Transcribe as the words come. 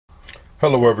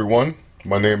Hello everyone,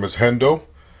 my name is Hendo,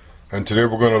 and today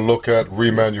we're going to look at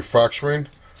remanufacturing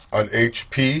an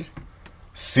HP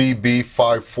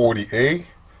CB540A.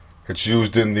 It's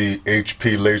used in the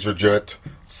HP LaserJet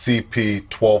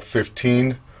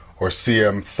CP1215 or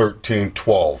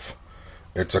CM1312.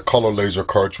 It's a color laser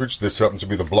cartridge. This happens to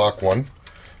be the black one,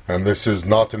 and this is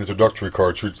not an introductory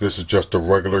cartridge. This is just a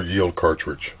regular yield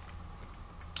cartridge.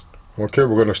 Okay,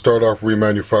 we're going to start off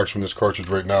remanufacturing this cartridge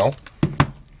right now.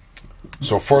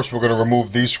 So first we're going to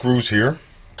remove these screws here,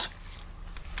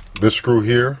 this screw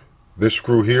here, this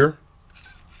screw here,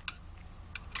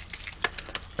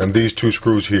 and these two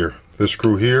screws here, this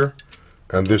screw here,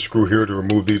 and this screw here, to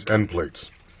remove these end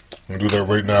plates. I'm going to do that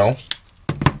right now.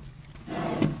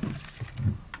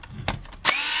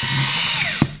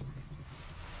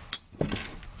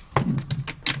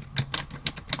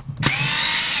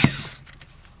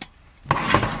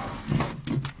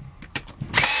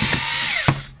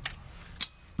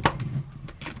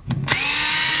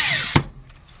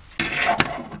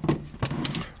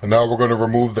 And now we're going to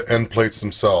remove the end plates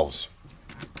themselves.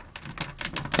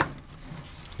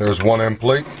 There's one end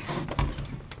plate.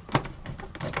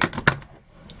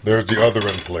 There's the other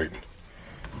end plate.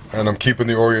 And I'm keeping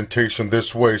the orientation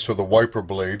this way so the wiper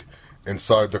blade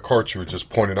inside the cartridge is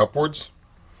pointing upwards.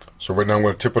 So right now I'm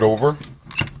going to tip it over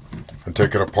and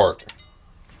take it apart.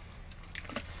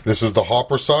 This is the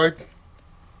hopper side.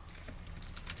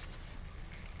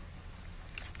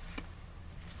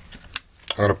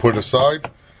 I'm going to put it aside.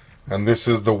 And this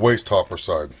is the waste hopper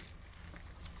side.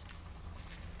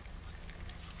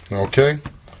 Okay,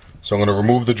 so I'm going to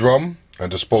remove the drum and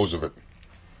dispose of it.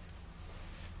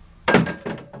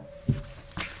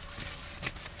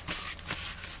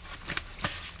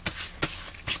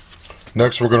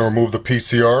 Next we're going to remove the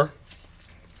PCR.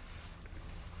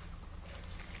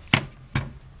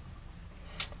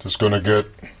 Just going to get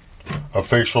a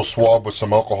facial swab with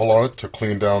some alcohol on it to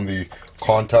clean down the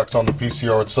contacts on the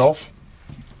PCR itself.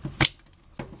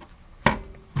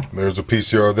 There's the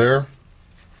PCR there.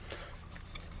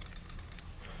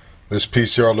 This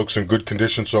PCR looks in good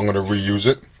condition, so I'm going to reuse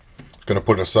it. Going to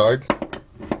put it aside.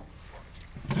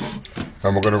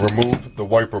 And we're going to remove the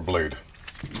wiper blade.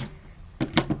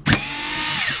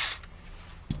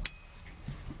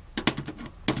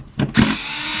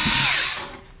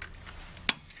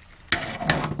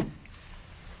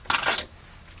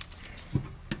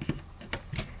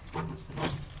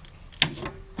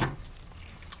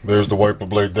 There's the wiper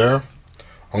blade there.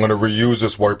 I'm going to reuse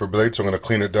this wiper blade, so I'm going to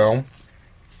clean it down.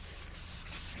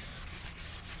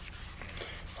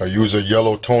 I use a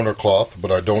yellow toner cloth,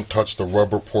 but I don't touch the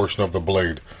rubber portion of the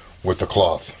blade with the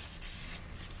cloth.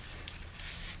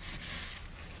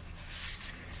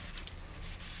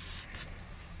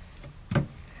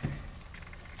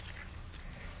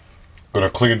 Going to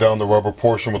clean down the rubber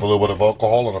portion with a little bit of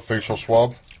alcohol and a facial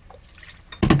swab.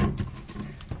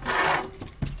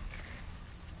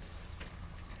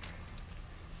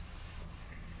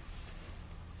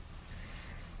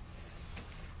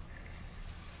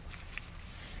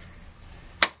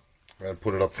 And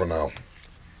put it up for now.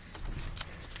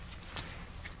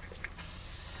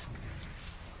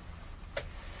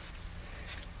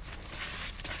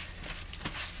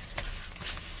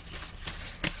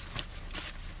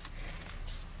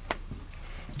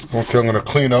 Okay, I'm going to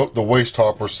clean out the waste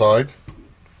hopper side.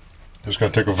 Just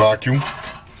going to take a vacuum.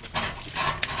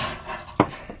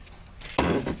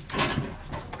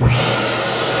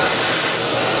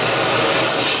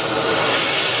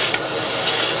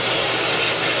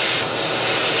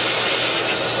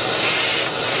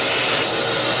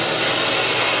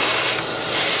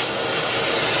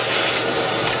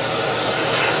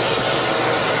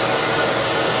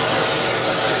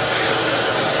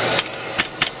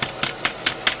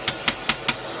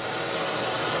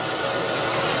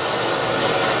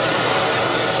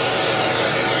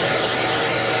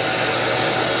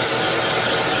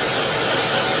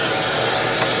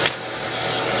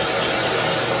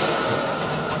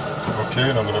 Okay,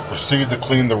 and I'm going to proceed to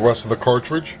clean the rest of the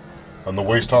cartridge on the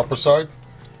waste hopper side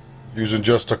using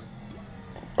just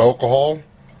alcohol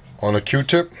on a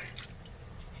Q-tip.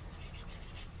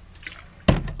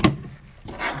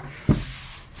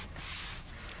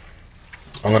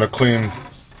 I'm going to clean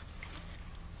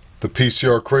the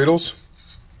PCR cradles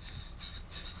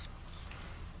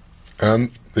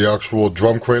and the actual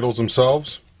drum cradles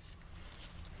themselves.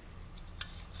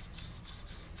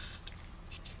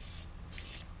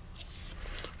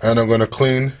 And I'm going to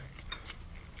clean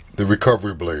the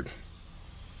recovery blade.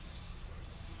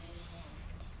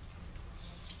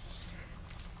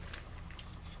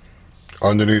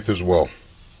 Underneath as well.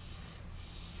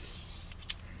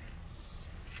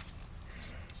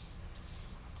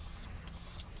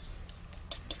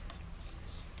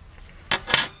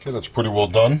 Okay, that's pretty well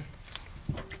done.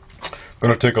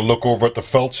 Going to take a look over at the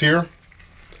felts here,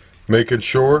 making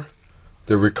sure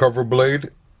the recover blade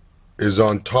is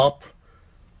on top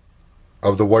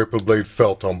of the wiper blade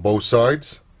felt on both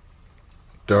sides.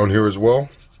 Down here as well.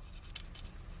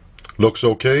 Looks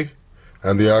okay.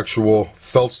 And the actual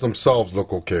felts themselves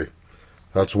look okay.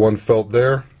 That's one felt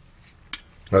there.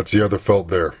 That's the other felt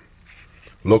there.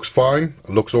 Looks fine. It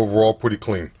looks overall pretty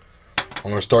clean. I'm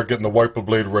going to start getting the wiper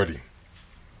blade ready.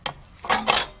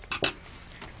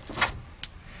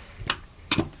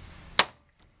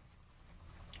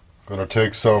 Going to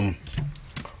take some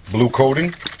blue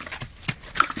coating.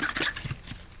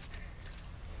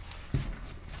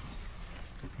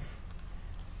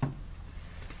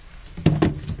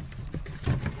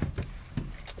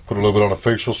 Put a little bit on a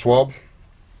facial swab.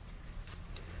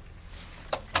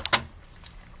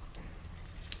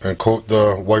 And coat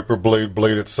the wiper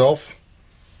blade itself.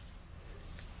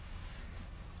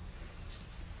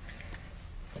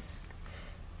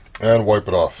 And wipe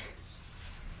it off.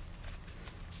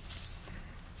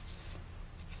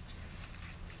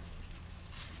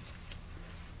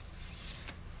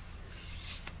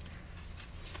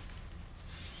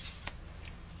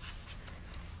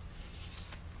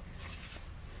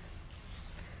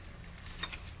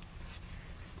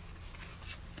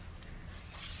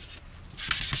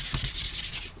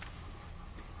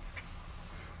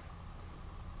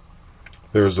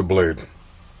 There's the blade.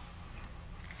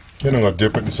 Then I'm going to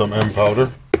dip it in some M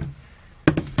powder.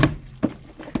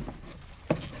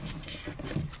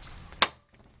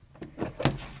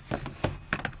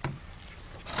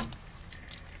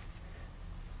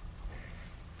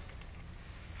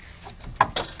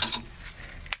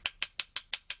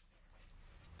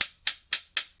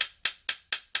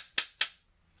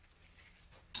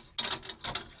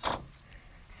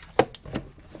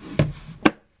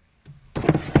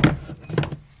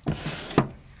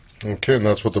 Okay, and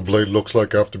that's what the blade looks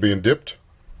like after being dipped.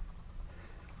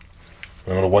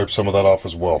 I'm going to wipe some of that off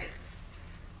as well.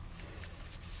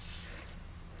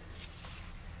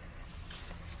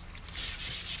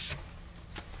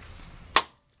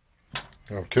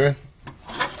 Okay.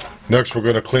 Next we're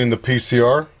going to clean the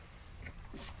PCR.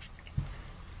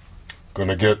 Going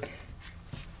to get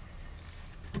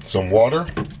some water.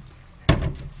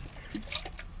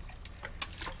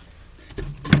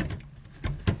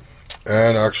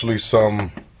 And actually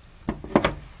some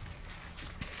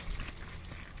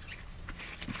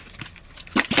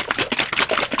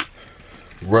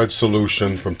red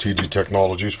solution from TG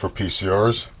Technologies for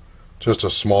PCRs. Just a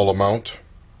small amount.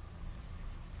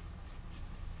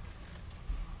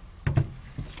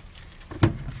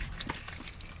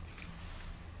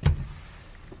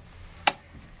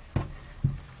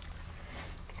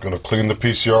 Going to clean the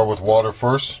PCR with water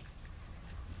first.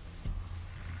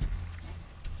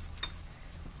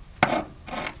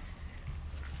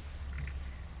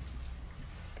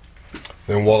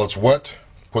 Then while it's wet,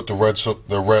 put the red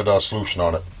solution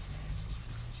on it.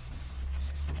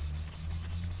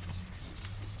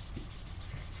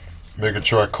 Making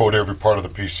sure I coat every part of the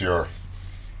PCR.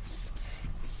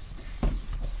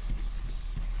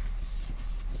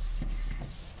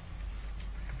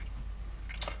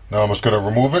 Now I'm just going to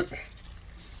remove it.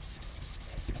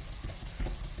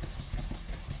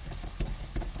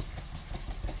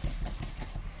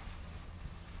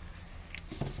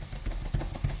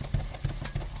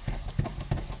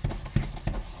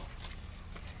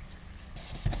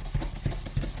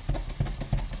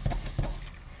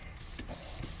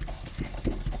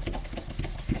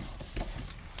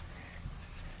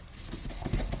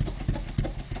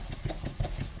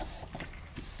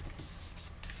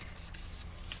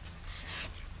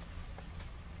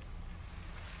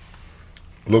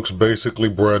 Looks basically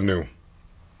brand new.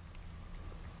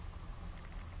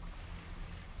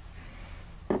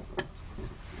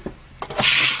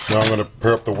 Now I'm going to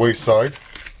prepare up the waste side.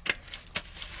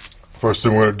 First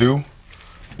thing we're going to do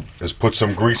is put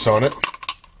some grease on it.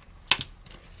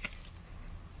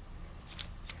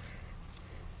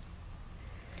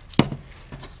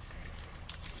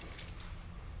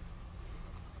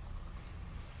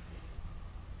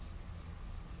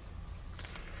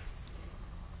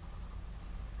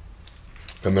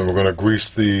 And then we're going to grease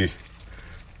the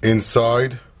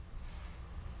inside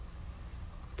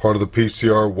part of the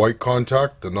PCR white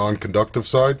contact, the non-conductive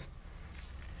side.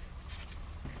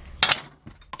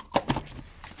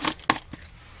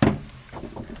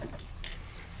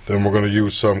 Then we're going to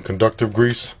use some conductive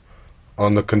grease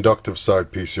on the conductive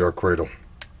side PCR cradle.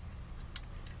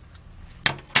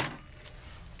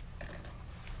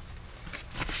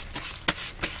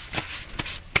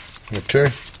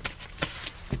 Okay.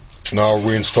 Now I'll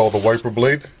reinstall the wiper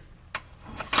blade.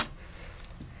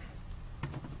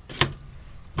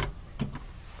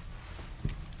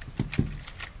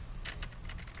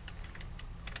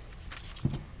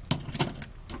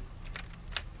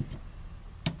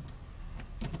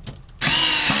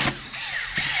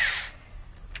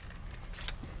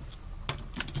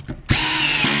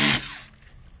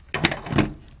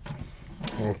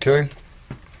 Okay,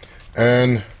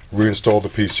 and reinstall the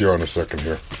PCR in a second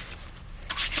here.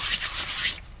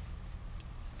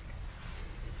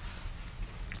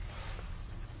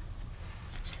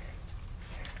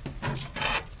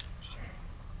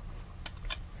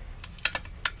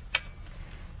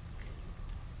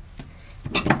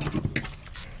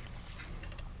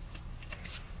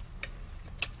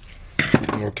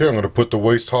 Okay, I'm going to put the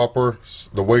waste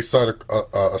side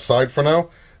aside for now,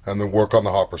 and then work on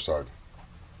the hopper side.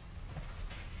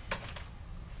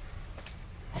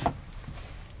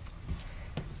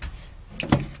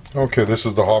 Okay, this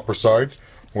is the hopper side.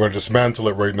 We're going to dismantle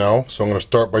it right now. So I'm going to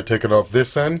start by taking off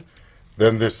this end,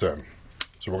 then this end.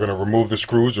 So we're going to remove the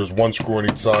screws. There's one screw on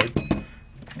each side.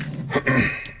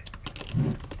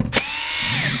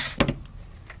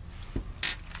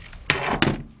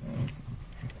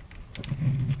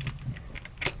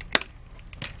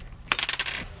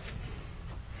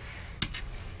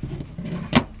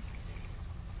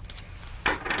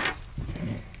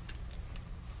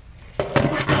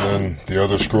 And the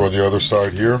other screw on the other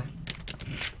side here.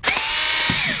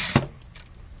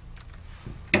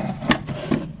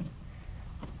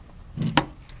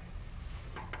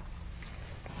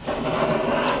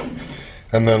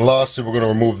 And then lastly, we're going to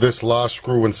remove this last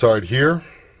screw inside here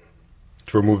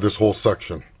to remove this whole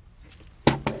section.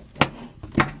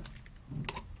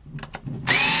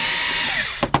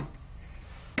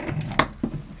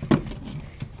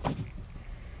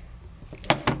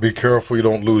 Be careful you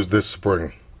don't lose this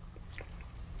spring.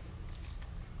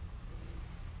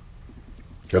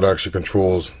 It actually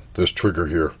controls this trigger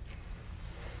here.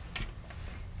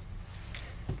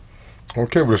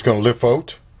 Okay, we're just going to lift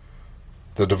out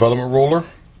the development roller.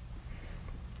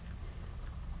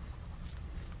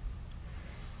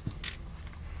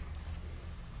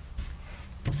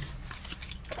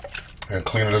 And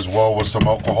clean it as well with some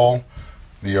alcohol,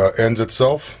 the ends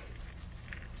itself.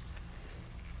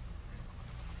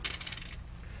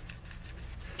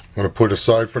 I'm going to put it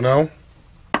aside for now.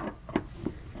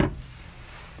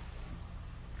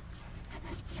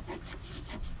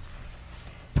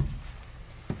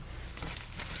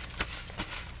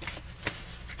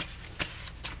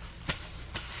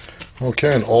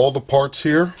 Okay, and all the parts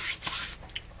here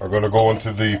are going to go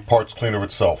into the parts cleaner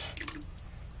itself.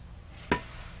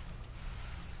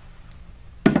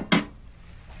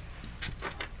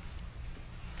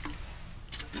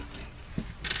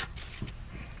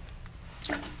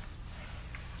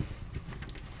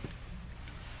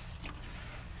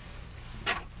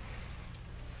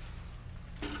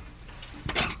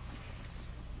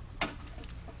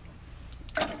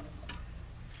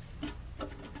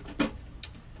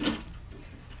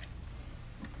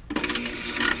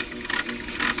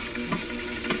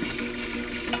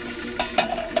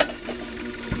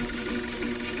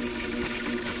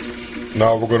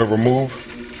 Now we're going to remove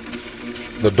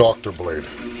the doctor blade.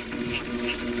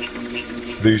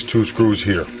 These two screws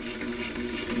here.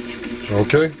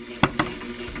 Okay?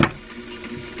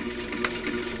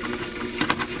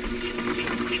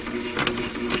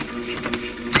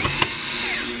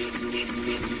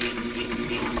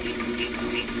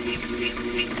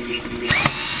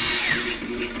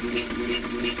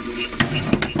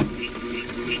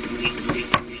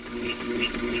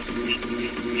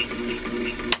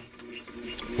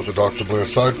 Put the doctor blade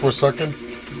aside for a second,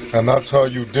 and that's how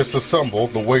you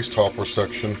disassemble the waste hopper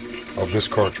section of this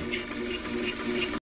cartridge.